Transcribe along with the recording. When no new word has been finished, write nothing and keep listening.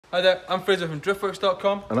Hi there, I'm Fraser from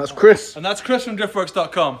driftworks.com. And that's Chris. And that's Chris from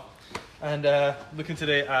driftworks.com. And looking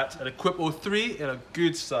today at an Equip 03 in a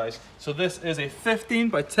good size. So this is a 15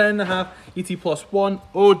 by 10.5 ET1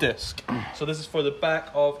 O disc. So this is for the back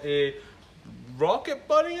of a Rocket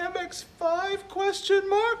Bunny MX5 question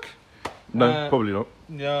mark? No, probably not.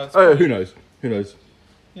 Yeah. Oh, who knows? Who knows?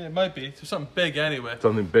 Yeah, it might be. It's something big anyway.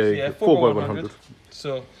 Something big. So, yeah, 4x100.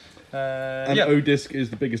 So, and yeah. O disc is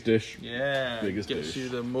the biggest dish. Yeah, biggest gets dish. you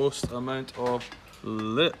the most amount of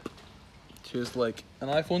lip. Which is like an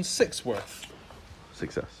iPhone 6 worth.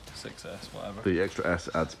 6S. 6S, whatever. The extra S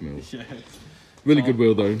adds mils. Yeah. Really good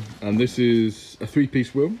wheel though. And this is a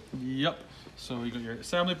 3-piece wheel. Yep. So you got your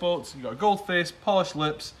assembly bolts, you got a gold face, polished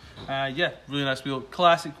lips. Yeah, really nice wheel.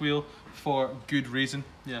 Classic wheel for good reason.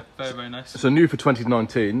 Yeah, very, very nice. So new for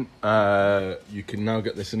 2019, you can now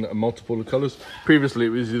get this in a multiple of colours. Previously it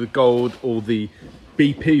was either gold or the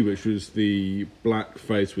BP, which was the black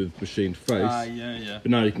face with machined face. Yeah.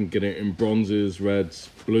 But now you can get it in bronzes, reds,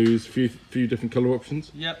 blues, few different colour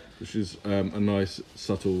options. Yep. Which is a nice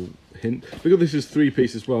subtle hint. Because this is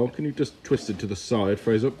 3-piece as well, can you just twist it to the side,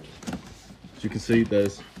 Fraser? So you can see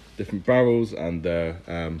there's different barrels and they're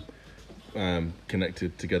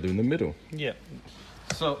connected together in the middle. Yeah.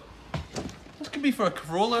 So this could be for a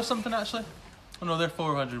Corolla or something actually. Oh no, they're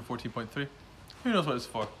 414.3. Who knows what it's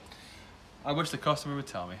for? I wish the customer would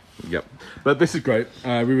tell me. Yep. But this is great.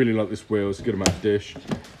 We really like this wheel. It's a good amount of dish.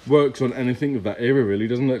 Works on anything of that era really,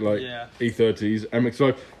 doesn't it? Like yeah. E30s,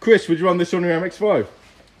 MX5. Chris, would you run this on your MX5?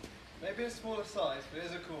 Maybe a smaller size, but it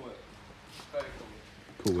is a cool wheel. Very cool.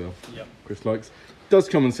 Cool wheel. Yep. Chris likes. Does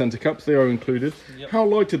come in centre caps, they are included. Yep. How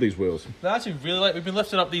light are these wheels? They're actually really light. We've been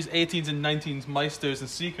lifting up these 18s and 19s Meisters and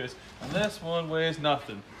Seekers, and this one weighs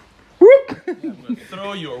nothing. Whoop! I'm going to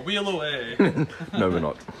throw your wheel away. No, we're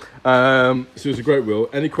not. So it's a great wheel.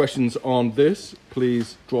 Any questions on this,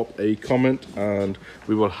 please drop a comment and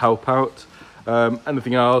we will help out.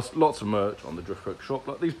 Anything else, lots of merch on the Driftworks shop,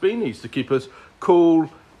 like these beanies to keep us cool.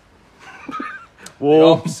 Warm.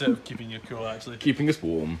 The opposite of keeping you cool, actually. Keeping us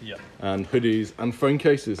warm. Yeah. And hoodies and phone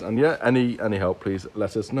cases. And yeah, any help, please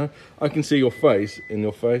let us know. I can see your face in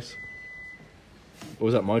your face. Or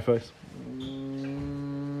was that my face?